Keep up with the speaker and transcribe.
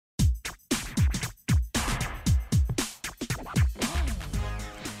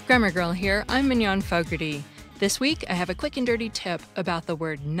Grammar Girl here. I'm Mignon Fogarty. This week, I have a quick and dirty tip about the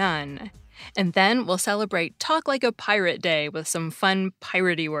word none. And then we'll celebrate Talk Like a Pirate Day with some fun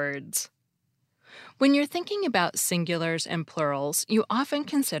piratey words. When you're thinking about singulars and plurals, you often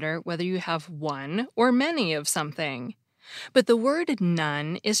consider whether you have one or many of something. But the word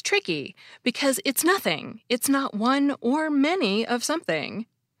none is tricky because it's nothing. It's not one or many of something.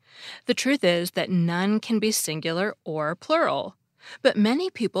 The truth is that none can be singular or plural, but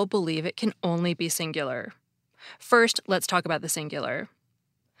many people believe it can only be singular. First, let's talk about the singular.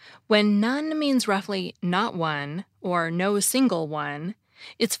 When none means roughly not one or no single one,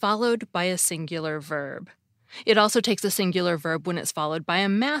 it's followed by a singular verb. It also takes a singular verb when it's followed by a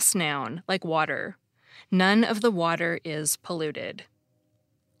mass noun, like water. None of the water is polluted.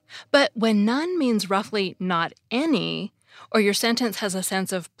 But when none means roughly not any, or your sentence has a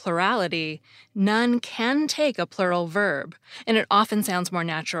sense of plurality, none can take a plural verb, and it often sounds more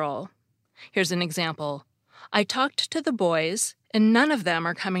natural. Here's an example. I talked to the boys, and none of them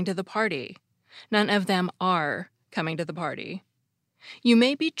are coming to the party. None of them are coming to the party. You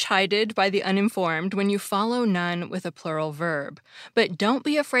may be chided by the uninformed when you follow none with a plural verb, but don't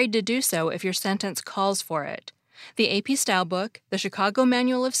be afraid to do so if your sentence calls for it. The AP Style Book, the Chicago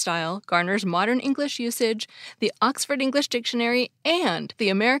Manual of Style, Garner's Modern English Usage, the Oxford English Dictionary, and the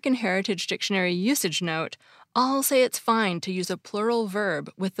American Heritage Dictionary Usage Note all say it's fine to use a plural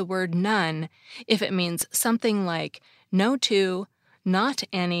verb with the word none if it means something like no two, not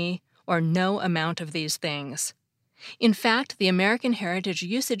any, or no amount of these things. In fact, the American Heritage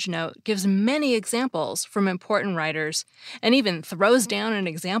Usage Note gives many examples from important writers and even throws down an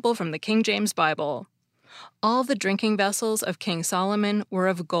example from the King James Bible. All the drinking vessels of King Solomon were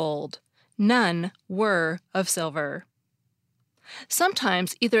of gold. None were of silver.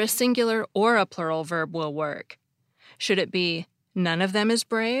 Sometimes either a singular or a plural verb will work. Should it be, none of them is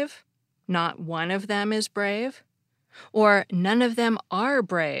brave? Not one of them is brave? Or none of them are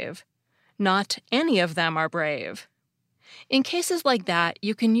brave? Not any of them are brave? In cases like that,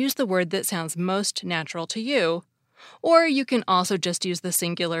 you can use the word that sounds most natural to you, or you can also just use the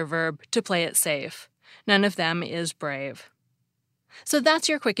singular verb to play it safe. None of them is brave. So that's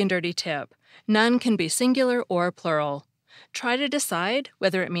your quick and dirty tip. None can be singular or plural. Try to decide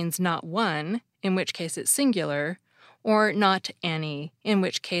whether it means not one, in which case it's singular, or not any, in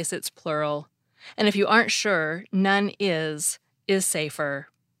which case it's plural. And if you aren't sure, none is safer.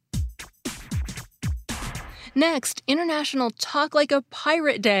 Next, International Talk Like a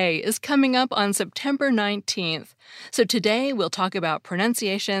Pirate Day is coming up on September 19th. So today we'll talk about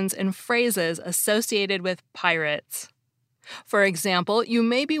pronunciations and phrases associated with pirates. For example, you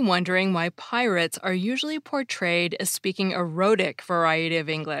may be wondering why pirates are usually portrayed as speaking a rhotic variety of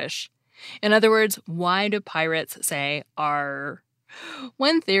English. In other words, why do pirates say "arr"?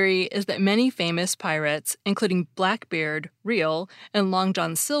 One theory is that many famous pirates, including Blackbeard, real, and Long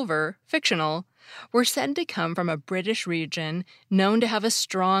John Silver, fictional, were said to come from a British region known to have a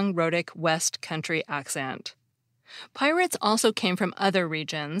strong rhotic West Country accent. Pirates also came from other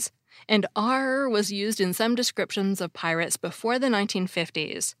regions, and "arr" was used in some descriptions of pirates before the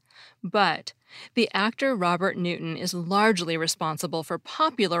 1950s. But the actor Robert Newton is largely responsible for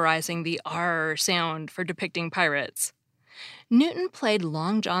popularizing the "arr" sound for depicting pirates. Newton played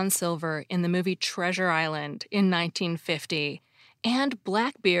Long John Silver in the movie Treasure Island in 1950, and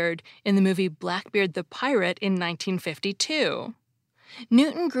Blackbeard in the movie Blackbeard the Pirate in 1952.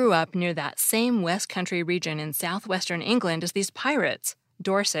 Newton grew up near that same West Country region in southwestern England as these pirates,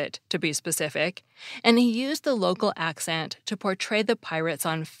 Dorset to be specific, and he used the local accent to portray the pirates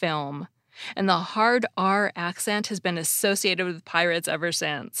on film, and the hard R accent has been associated with pirates ever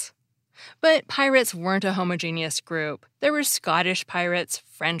since. But pirates weren't a homogeneous group. There were Scottish pirates,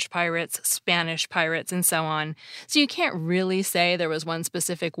 French pirates, Spanish pirates, and so on, so you can't really say there was one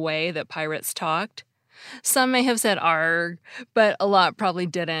specific way that pirates talked. Some may have said "arg," but a lot probably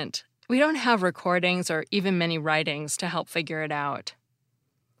didn't. We don't have recordings or even many writings to help figure it out.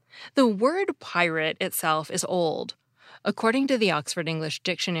 The word pirate itself is old. According to the Oxford English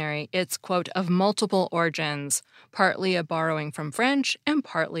Dictionary, it's, quote, of multiple origins, partly a borrowing from French and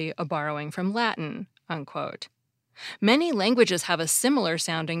partly a borrowing from Latin, unquote. Many languages have a similar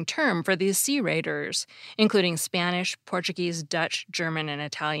sounding term for these sea raiders, including Spanish, Portuguese, Dutch, German, and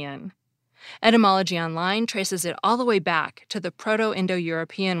Italian. Etymology Online traces it all the way back to the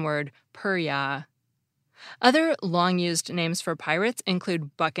Proto-Indo-European word purya. Other long-used names for pirates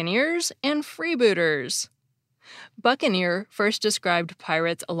include buccaneers and freebooters. Buccaneer first described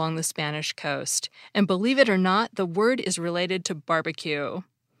pirates along the Spanish coast, and believe it or not, the word is related to barbecue.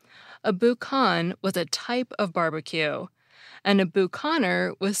 A boucan was a type of barbecue. and a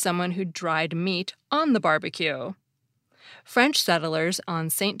boucanner was someone who dried meat on the barbecue. French settlers on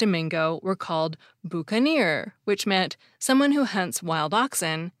Saint Domingo were called boucanier, which meant someone who hunts wild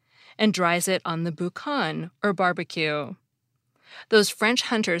oxen and dries it on the boucan, or barbecue. Those French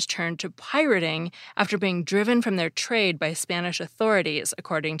hunters turned to pirating after being driven from their trade by Spanish authorities,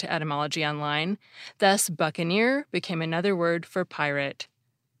 according to Etymology Online. Thus, buccaneer became another word for pirate.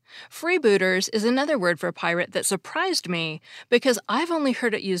 Freebooters is another word for pirate that surprised me because I've only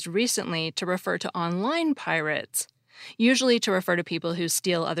heard it used recently to refer to online pirates, usually to refer to people who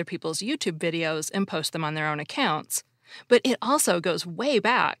steal other people's YouTube videos and post them on their own accounts. But it also goes way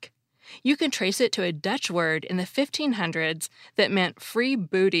back. You can trace it to a Dutch word in the 1500s that meant free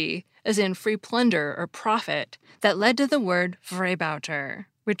booty, as in free plunder or profit, that led to the word vrijbuiter,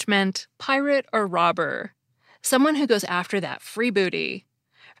 which meant pirate or robber, someone who goes after that free booty.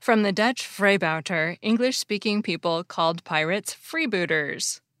 From the Dutch vrijbuiter, English-speaking people called pirates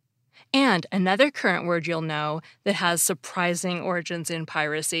freebooters. And another current word you'll know that has surprising origins in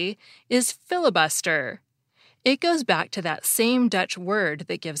piracy is filibuster. It goes back to that same Dutch word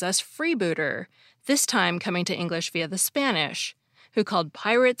that gives us freebooter, this time coming to English via the Spanish, who called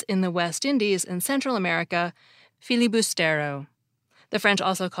pirates in the West Indies and Central America filibustero. The French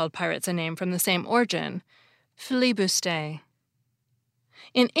also called pirates a name from the same origin, filibuster.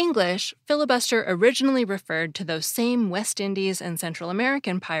 In English, filibuster originally referred to those same West Indies and Central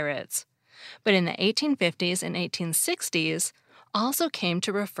American pirates, but in the 1850s and 1860s, also came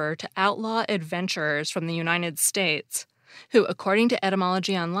to refer to outlaw adventurers from the United States, who, according to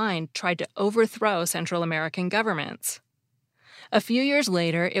Etymology Online, tried to overthrow Central American governments. A few years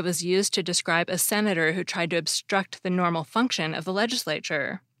later, it was used to describe a senator who tried to obstruct the normal function of the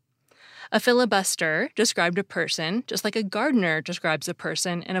legislature. A filibuster described a person just like a gardener describes a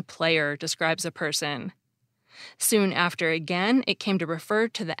person and a player describes a person. Soon after, again, it came to refer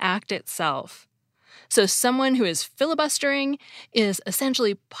to the act itself. So someone who is filibustering is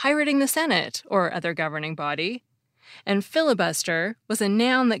essentially pirating the Senate or other governing body. And filibuster was a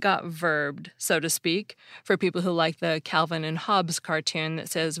noun that got verbed, so to speak, for people who like the Calvin and Hobbes cartoon that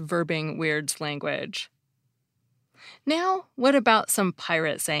says verbing weirds language. Now, what about some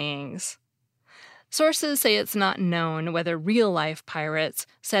pirate sayings? Sources say it's not known whether real-life pirates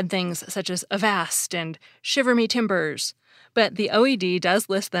said things such as avast and shiver me timbers, but the OED does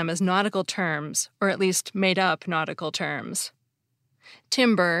list them as nautical terms, or at least made-up nautical terms.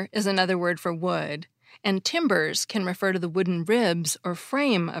 Timber is another word for wood, and timbers can refer to the wooden ribs or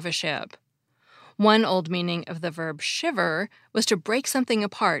frame of a ship. One old meaning of the verb shiver was to break something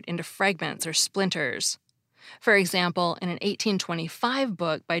apart into fragments or splinters. For example, in an 1825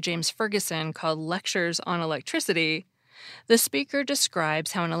 book by James Ferguson called Lectures on Electricity, the speaker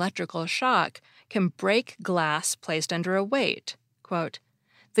describes how an electrical shock can break glass placed under a weight. Quote,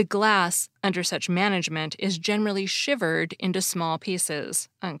 "The glass, under such management, is generally shivered into small pieces."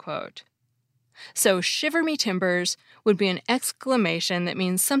 Unquote. So shiver me timbers would be an exclamation that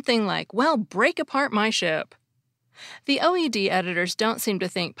means something like, well, break apart my ship. The OED editors don't seem to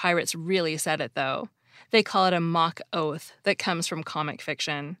think pirates really said it, though. They call it a mock oath that comes from comic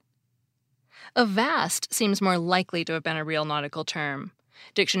fiction. Avast seems more likely to have been a real nautical term.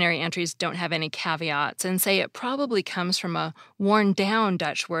 Dictionary entries don't have any caveats and say it probably comes from a worn-down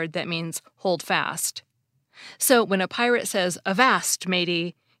Dutch word that means hold fast. So when a pirate says, "Avast,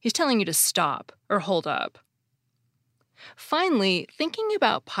 matey," he's telling you to stop or hold up. Finally, thinking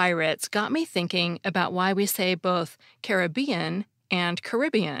about pirates got me thinking about why we say both Caribbean and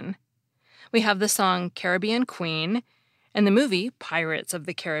Caribbean. We have the song Caribbean Queen and the movie Pirates of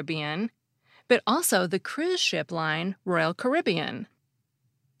the Caribbean, but also the cruise ship line Royal Caribbean.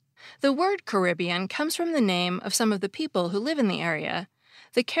 The word Caribbean comes from the name of some of the people who live in the area,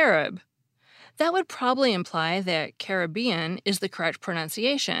 the Carib. That would probably imply that Caribbean is the correct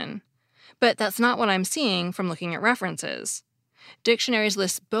pronunciation, but that's not what I'm seeing from looking at references. Dictionaries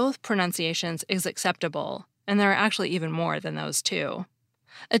list both pronunciations as acceptable, and there are actually even more than those two.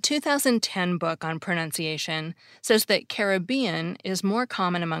 A 2010 book on pronunciation says that Caribbean is more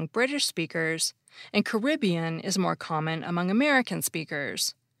common among British speakers and Caribbean is more common among American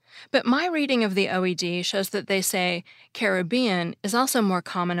speakers. But my reading of the OED shows that they say Caribbean is also more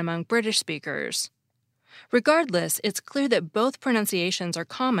common among British speakers. Regardless, it's clear that both pronunciations are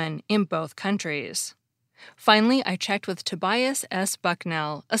common in both countries. Finally, I checked with Tobias S.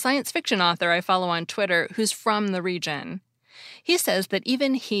 Bucknell, a science fiction author I follow on Twitter who's from the region. He says that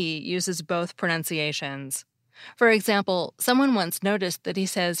even he uses both pronunciations. For example, someone once noticed that he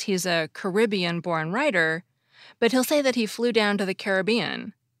says he's a Caribbean-born writer, but he'll say that he flew down to the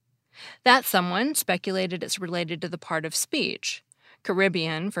Caribbean. That someone speculated it's related to the part of speech,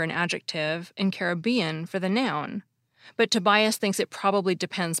 Caribbean for an adjective and Caribbean for the noun. But Tobias thinks it probably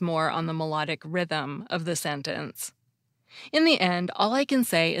depends more on the melodic rhythm of the sentence. In the end, all I can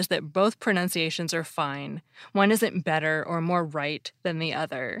say is that both pronunciations are fine. One isn't better or more right than the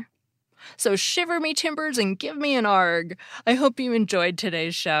other. So shiver me timbers and give me an arg. I hope you enjoyed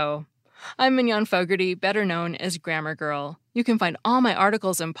today's show. I'm Mignon Fogarty, better known as Grammar Girl. You can find all my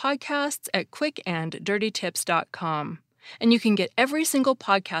articles and podcasts at quickanddirtytips.com. And you can get every single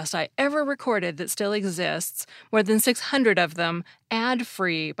podcast I ever recorded that still exists, more than 600 of them,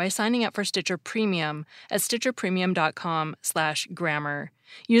 ad-free by signing up for Stitcher Premium at stitcherpremium.com/grammar.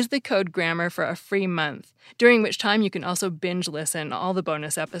 Use the code GRAMMAR for a free month, during which time you can also binge listen all the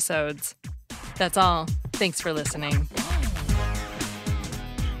bonus episodes. That's all. Thanks for listening.